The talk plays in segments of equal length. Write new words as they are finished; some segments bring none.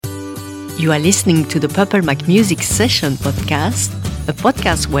You are listening to the Purple Mac Music Session podcast, a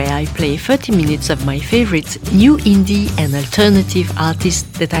podcast where I play 30 minutes of my favorite new indie and alternative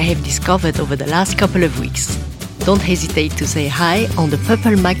artists that I have discovered over the last couple of weeks. Don't hesitate to say hi on the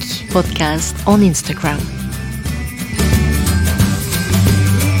Purple Mac podcast on Instagram.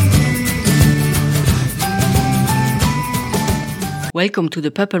 Welcome to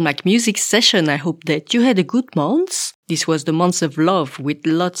the Purple Mac Music Session. I hope that you had a good month. This was the month of love with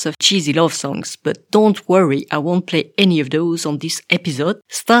lots of cheesy love songs, but don't worry, I won't play any of those on this episode,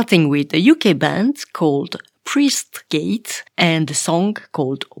 starting with a UK band called Priestgate and a song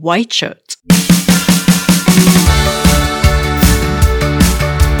called White Shirt.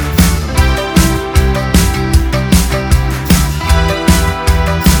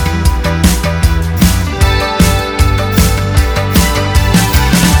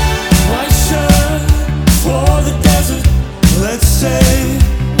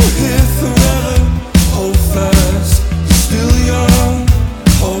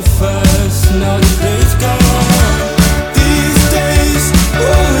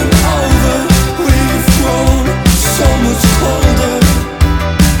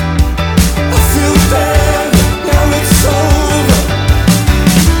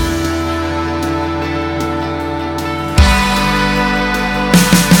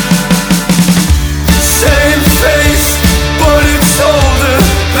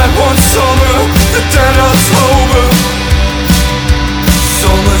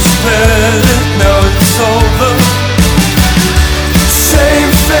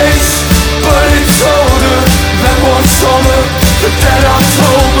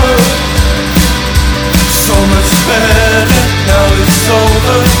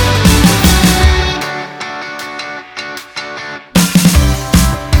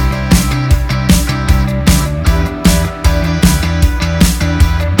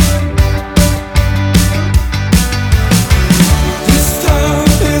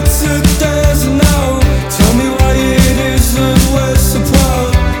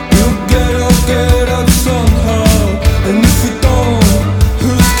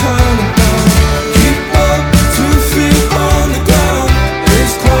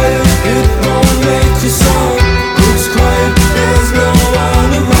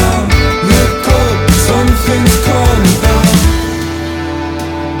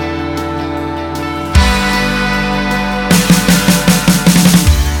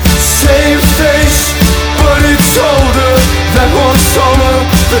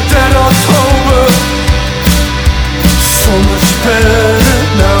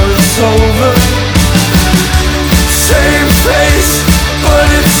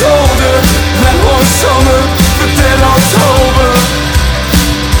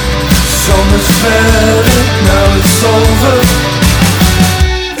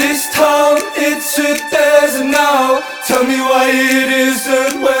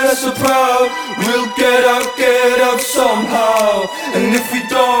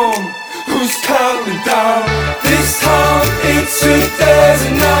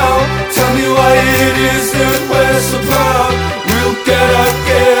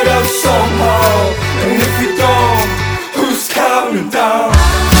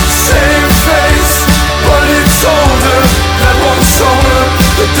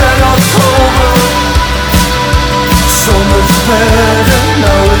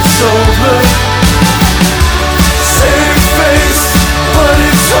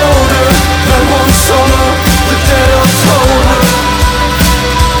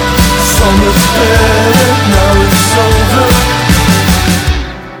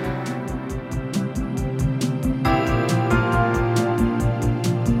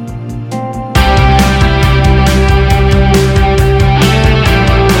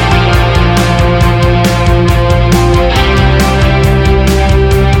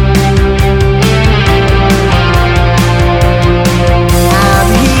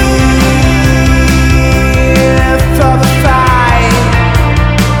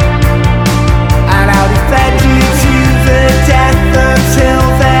 And I'll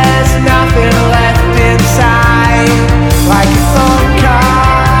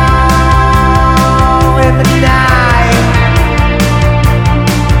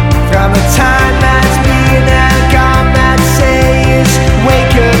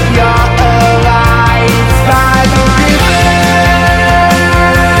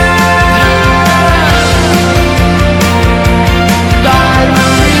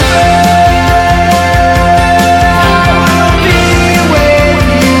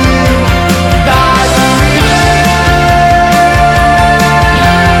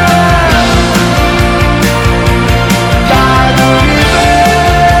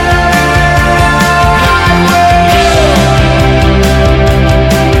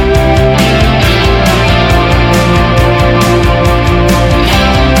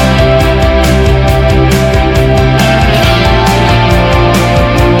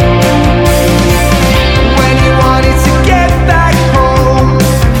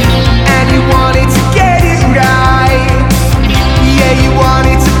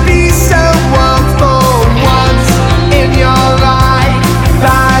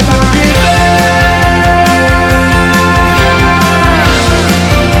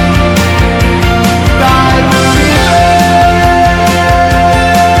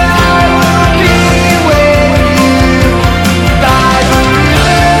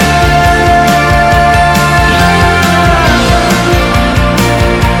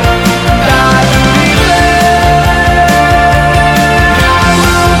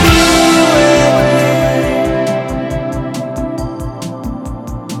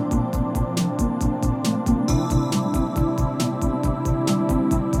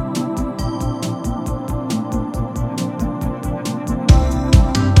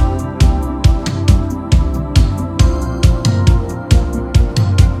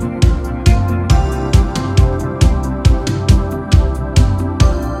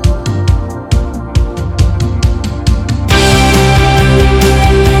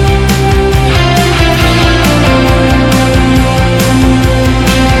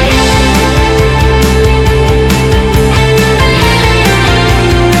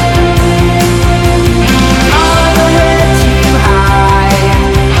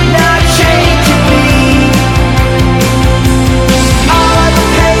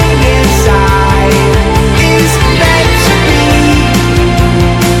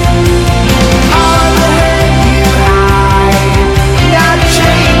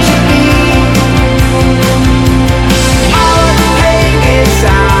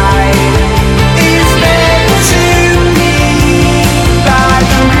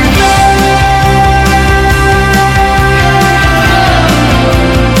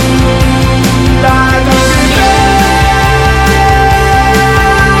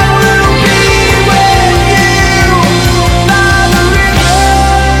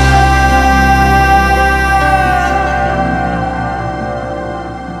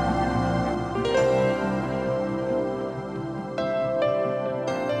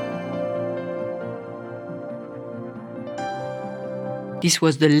This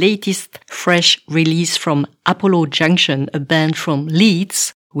was the latest fresh release from Apollo Junction, a band from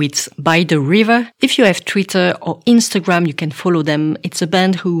Leeds, with By the River. If you have Twitter or Instagram, you can follow them. It's a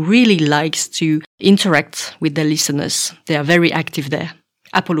band who really likes to interact with their listeners. They are very active there.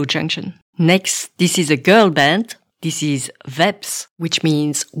 Apollo Junction. Next, this is a girl band. This is Veps, which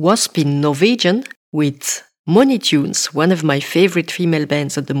means wasp in Norwegian, with Money Tunes, one of my favorite female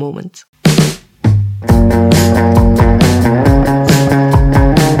bands at the moment.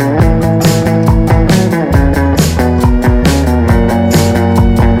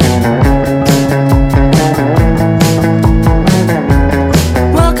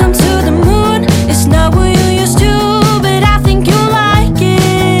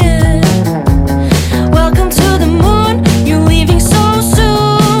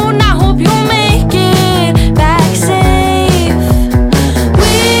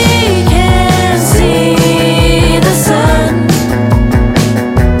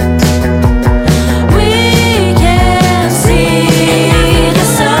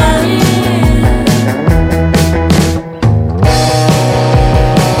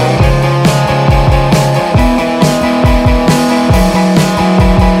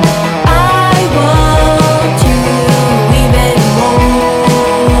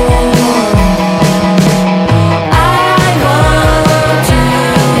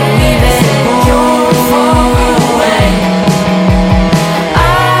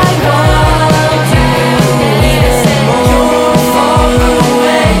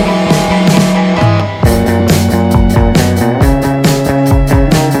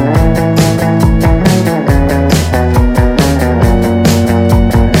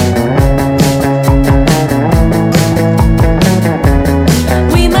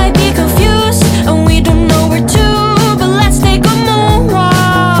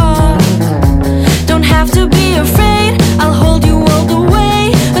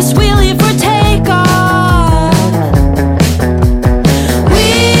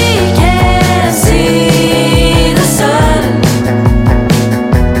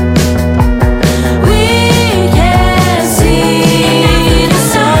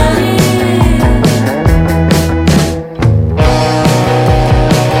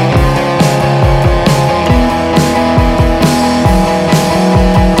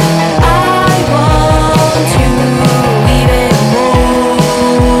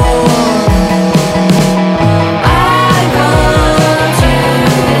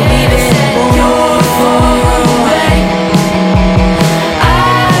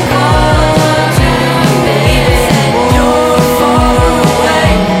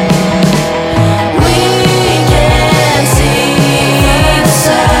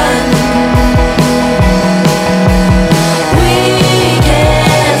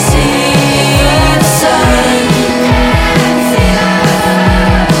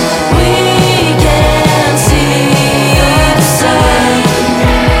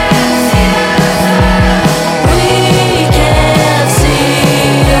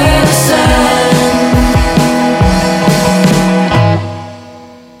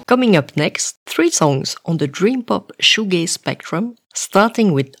 Coming up next, 3 songs on the dream pop shoegaze spectrum,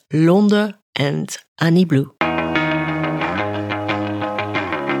 starting with Londer and Annie Blue.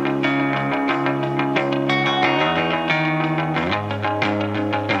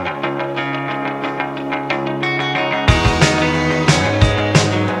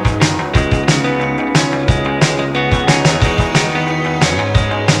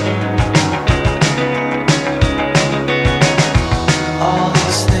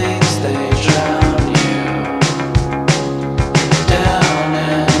 Down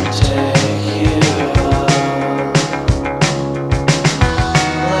and take you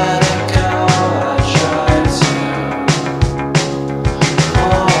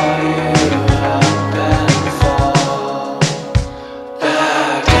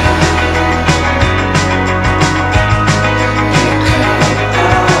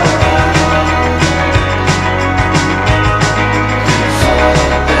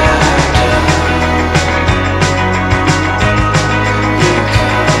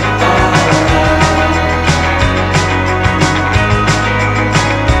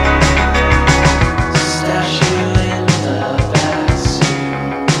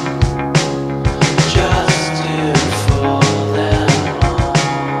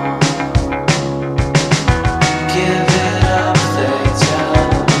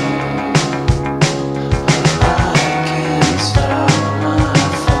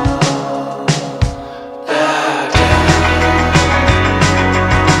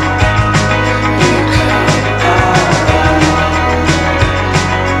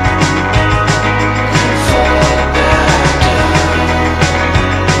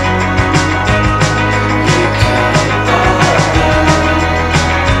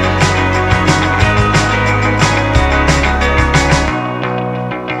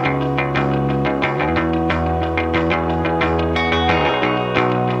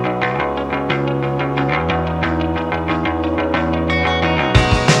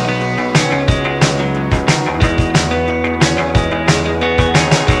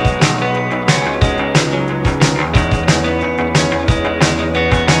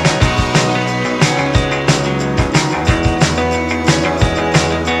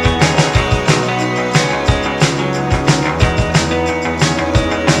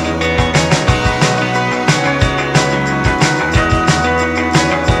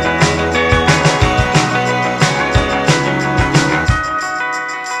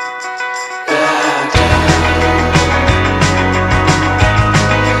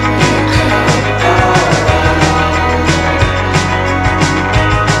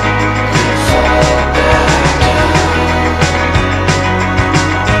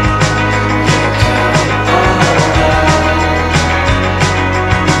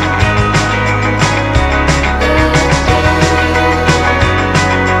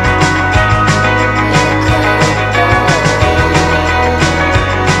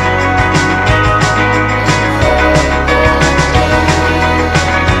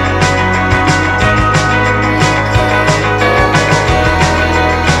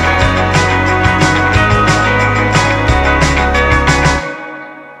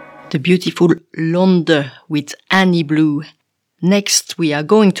beautiful Londe with Annie Blue. Next, we are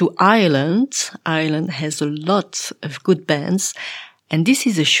going to Ireland. Ireland has a lot of good bands, and this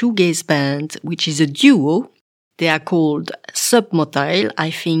is a shoegaze band, which is a duo. They are called Submotile.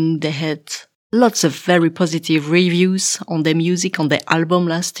 I think they had lots of very positive reviews on their music, on their album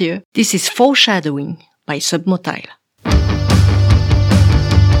last year. This is Foreshadowing by Submotile.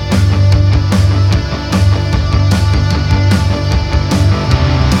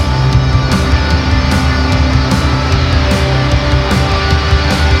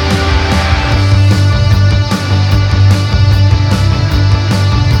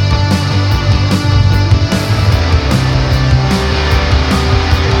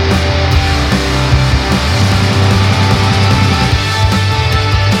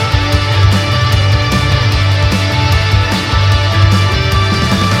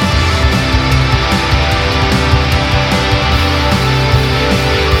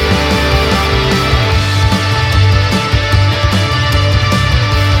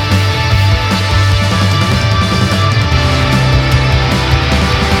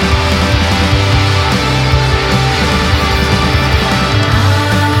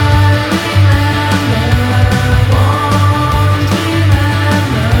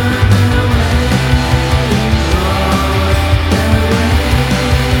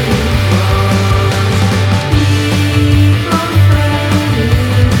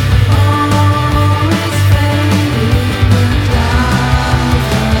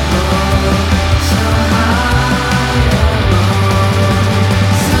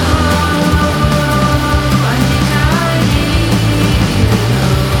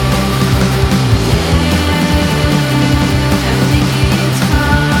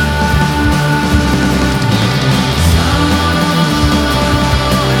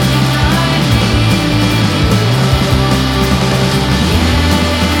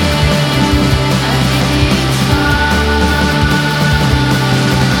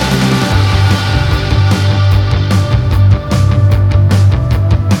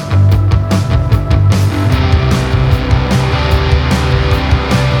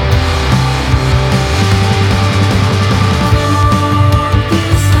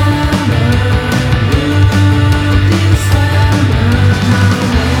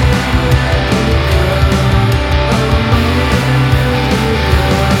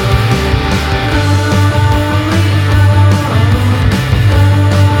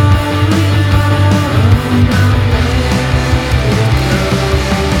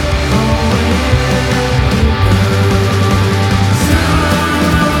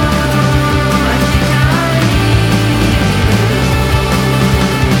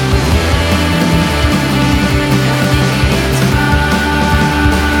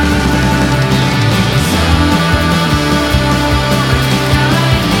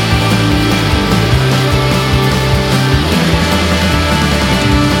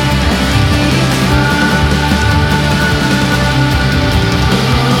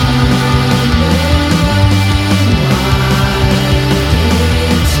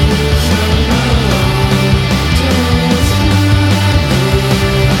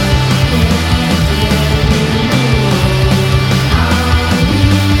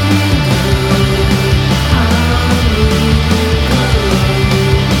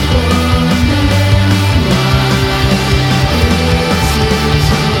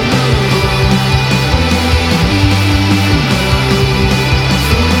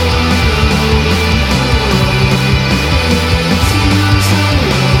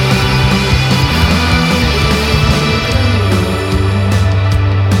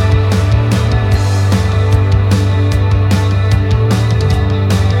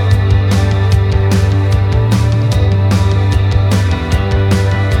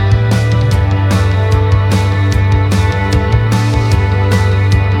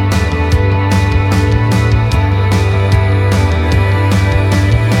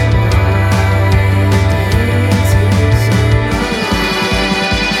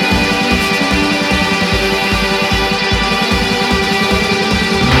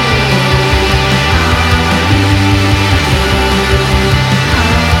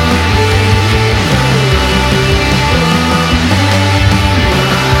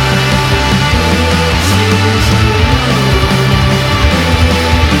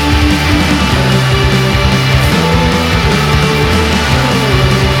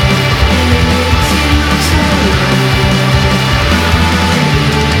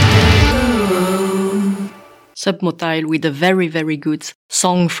 Submotile with a very, very good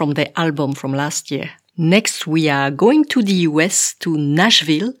song from their album from last year. Next, we are going to the US, to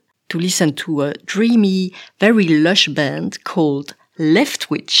Nashville, to listen to a dreamy, very lush band called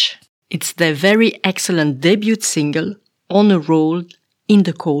Leftwich. It's their very excellent debut single, On a Roll, in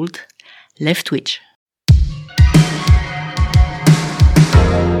the Cold, Left Twitch.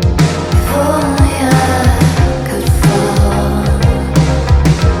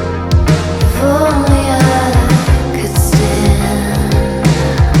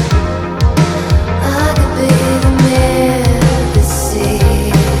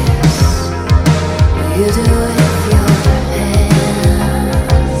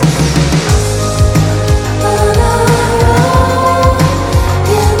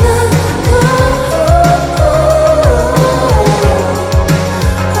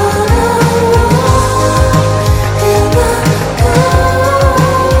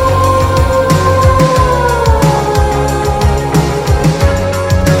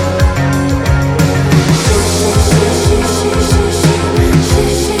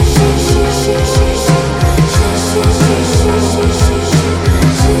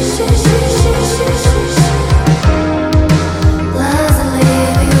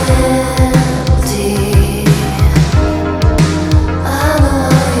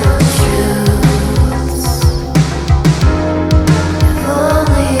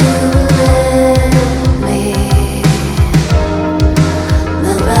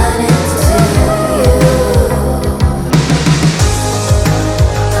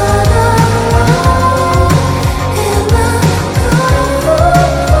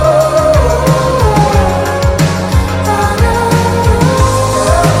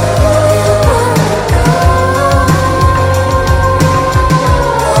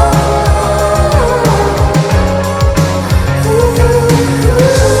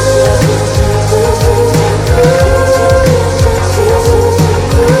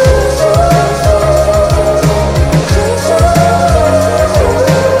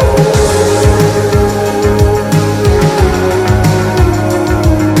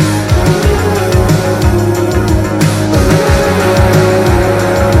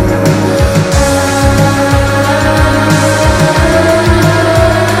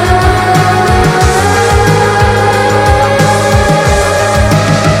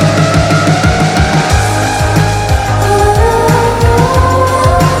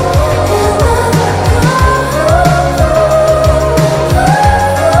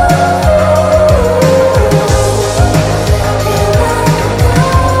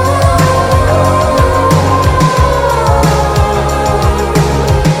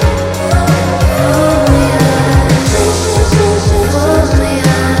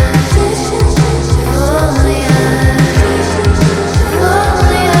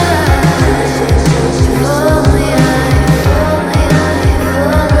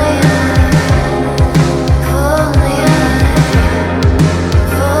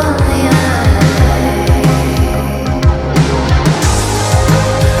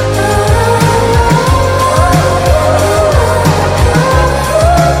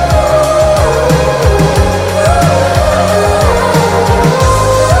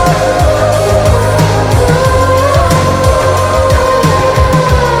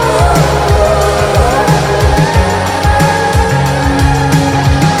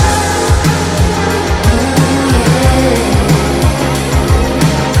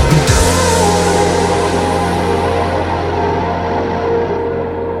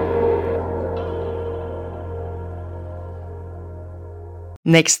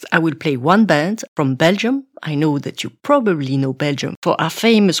 Next, I will play one band from Belgium. I know that you probably know Belgium for our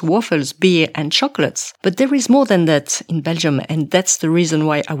famous waffles, beer and chocolates. But there is more than that in Belgium, and that's the reason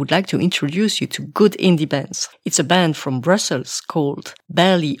why I would like to introduce you to good indie bands. It's a band from Brussels called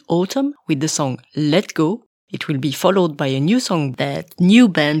Barely Autumn with the song Let Go. It will be followed by a new song, that new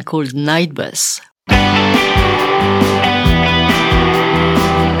band called Nightbus.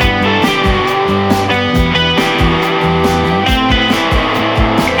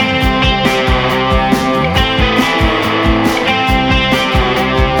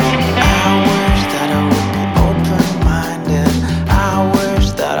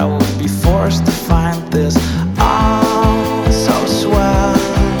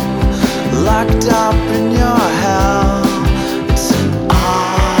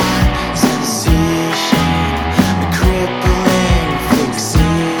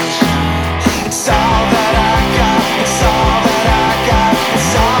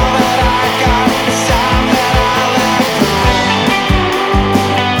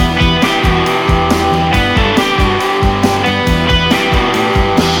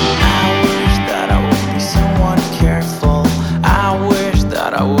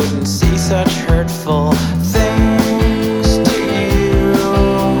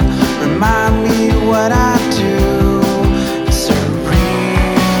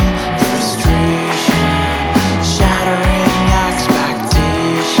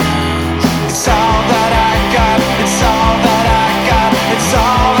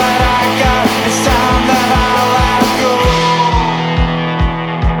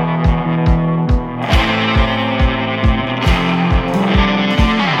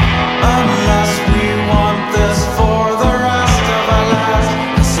 unless we want this for the rest of our lives.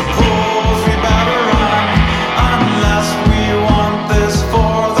 I suppose we better run, unless we want this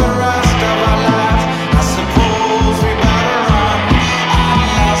for the rest of our lives. I suppose we better run,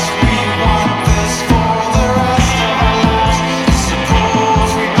 unless we want this for the rest of our lives. I suppose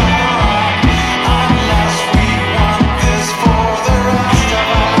we better run, unless we want this for the rest of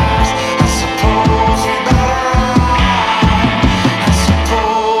our lives. I suppose we better run, I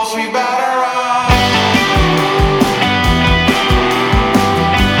suppose we better run.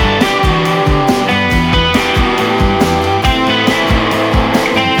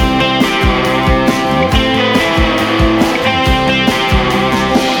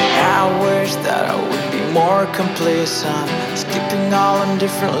 I wish that I would be more complacent, skipping all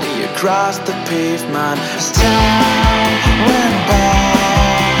indifferently across the pavement. As time went by,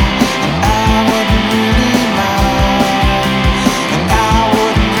 and I wouldn't really mind, and I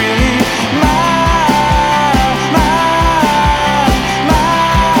wouldn't really mind, mind.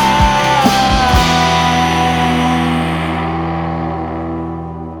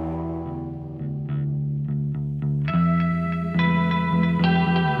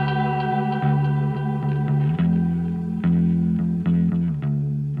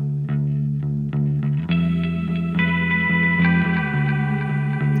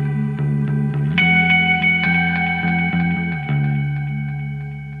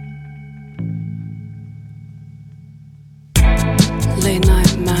 Late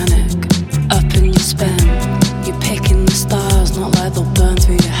night manic, up in your span. You're picking the stars, not like they'll burn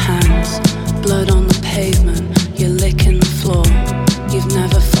through your hands. Blood on the pavement, you're licking the floor. You've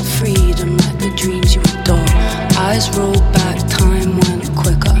never felt freedom like the dreams you adore. Eyes roll back, time went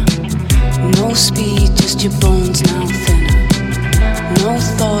quicker. No speed, just your bones now thinner. No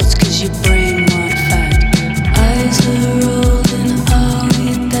thoughts, cause your brain weren't fed. Eyes are rolling, are we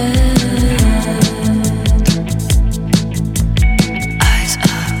dead? Eyes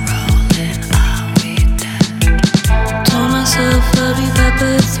are rolling, are we dead? Told myself I'll be back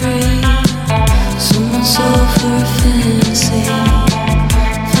by 3. Someone sold for a fantasy.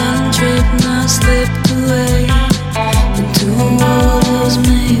 Fell and tripped and I slipped away into a world that was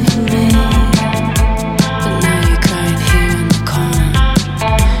made for me. But now you're crying here in the corner.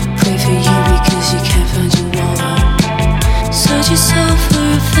 Pray for you because you can't find your wallet. Search yourself for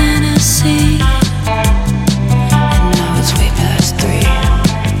a fantasy, and now it's way past 3.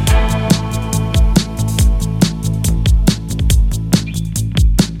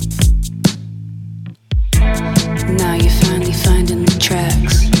 Now you're finally finding the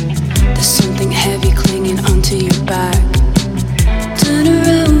tracks. There's something heavy clinging onto your back. Turn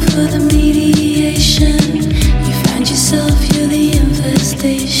around for the mediation. You find yourself, you're the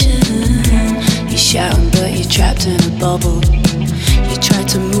infestation. You're shouting but you're trapped in a bubble. You try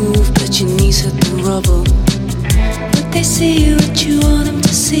to move but your knees hit the rubble. But they see what you want them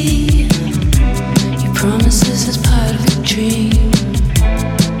to see. Your promises is part of the dream.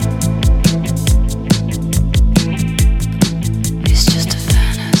 It's just a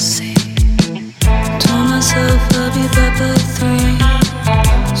fantasy. Told myself I'll be back by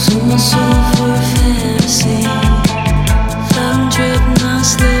 3. Sold my soul for a fantasy. Fell and tripped and I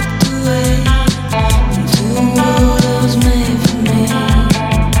slipped away into a world that was made for me.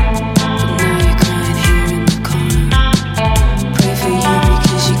 But now you're crying here in the corner. Pray for you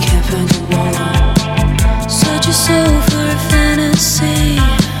because you can't find your wallet. Search your soul for a fantasy,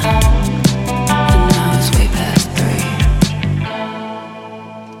 and now it's way past 3.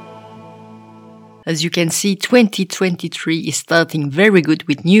 As you can see, 2023 is starting very good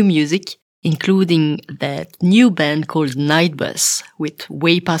with new music, including that new band called Nightbus with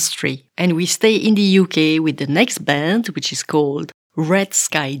Way Past 3. And we stay in the UK with the next band, which is called Red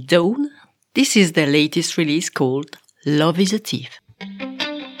Sky Dawn. This is their latest release called Love is a Thief.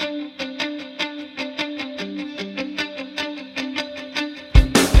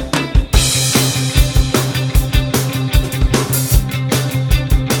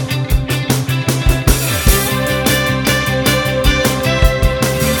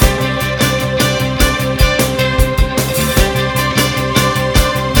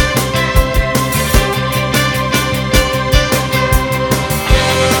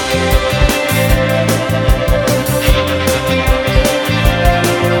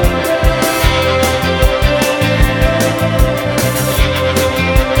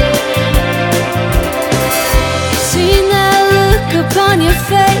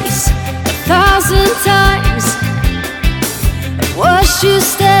 You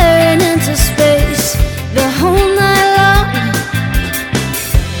staring into space the whole night long.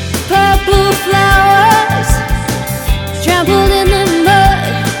 Purple flowers trampled in the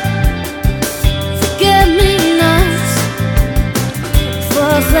mud.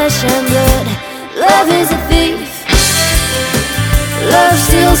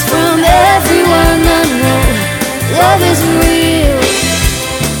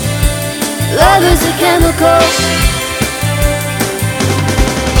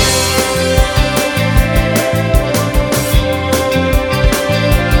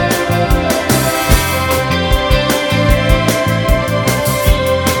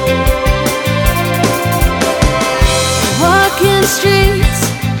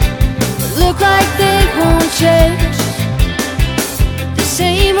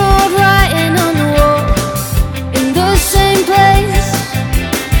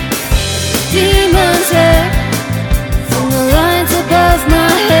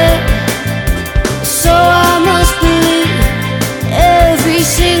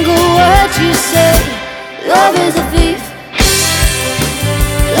 Love is a thief.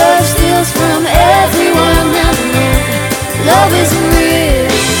 Love steals from everyone I know. Love isn't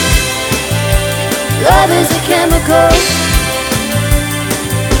real. Love is a chemical.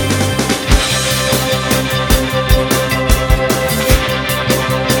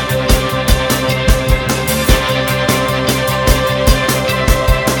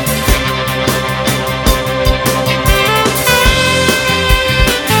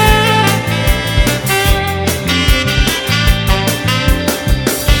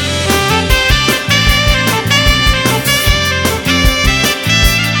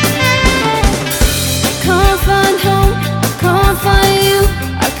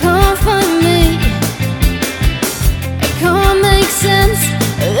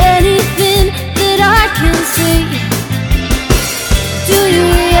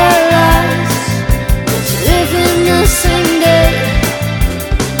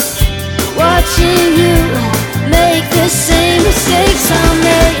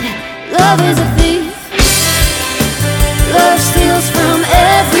 Love is a thief. Love steals from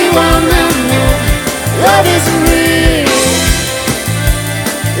everyone I know. Love isn't real.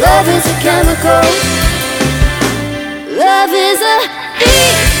 Love is a chemical. Love is a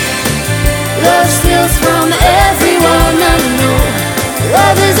thief. Love steals from everyone I know.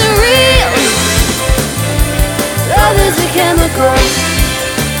 Love isn't real. Love is a chemical.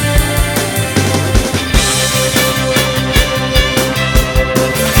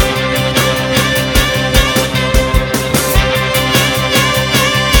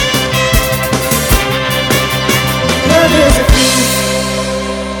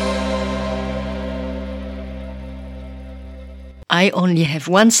 I only have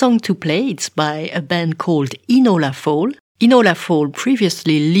one song to play. It's by a band called Enola Fall. Enola Fall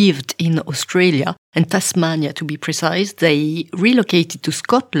previously lived in Australia and Tasmania, to be precise. They relocated to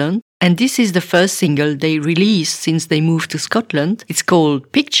Scotland, and this is the first single they released since they moved to Scotland. It's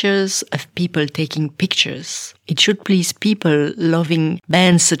called Pictures of People Taking Pictures. It should please people loving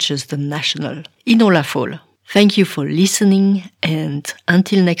bands such as The National. Enola Fall. Thank you for listening, and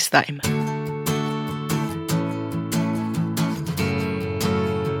until next time.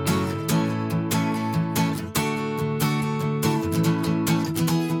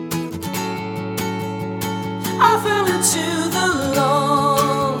 I fell into the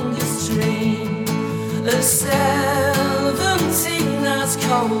longest dream, a 17 that's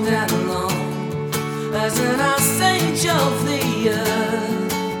cold and long as an ice age of the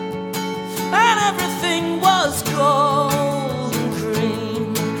earth, and everything was gold and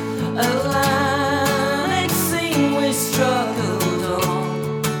cream. Atlantic scene we struggled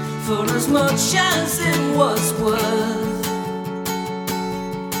on for as much as it was worth.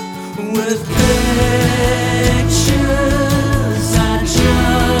 With pictures I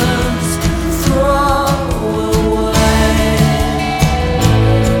just throw away.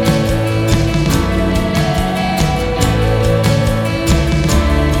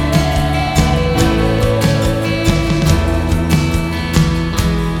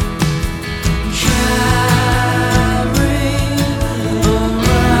 Carry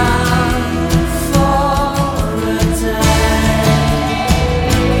around for a day.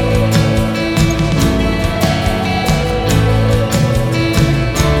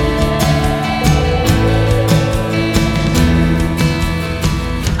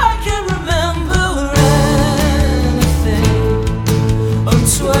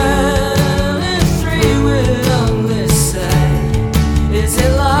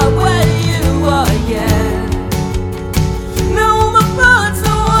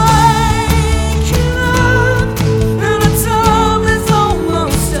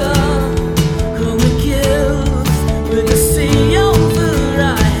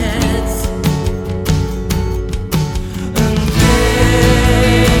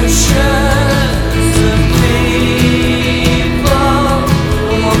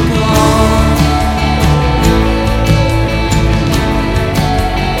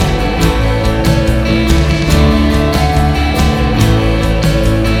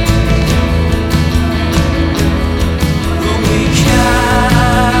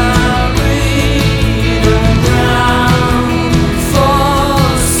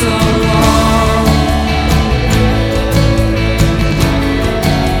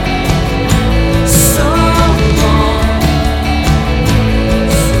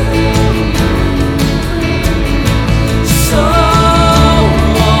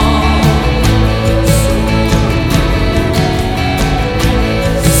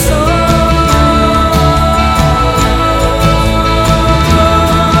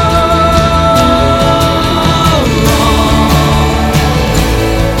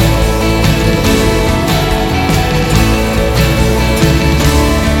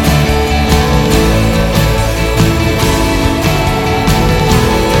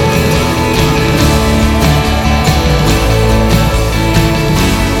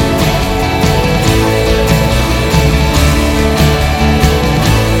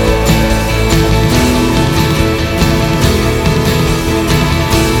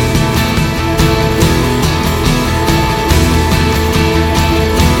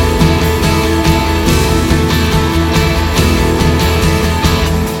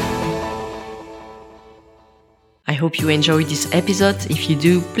 hope you enjoyed this episode. If you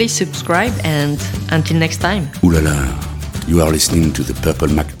do, please subscribe, and until next time. Ooh la la, you are listening to the Purple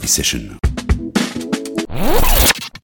Mac session.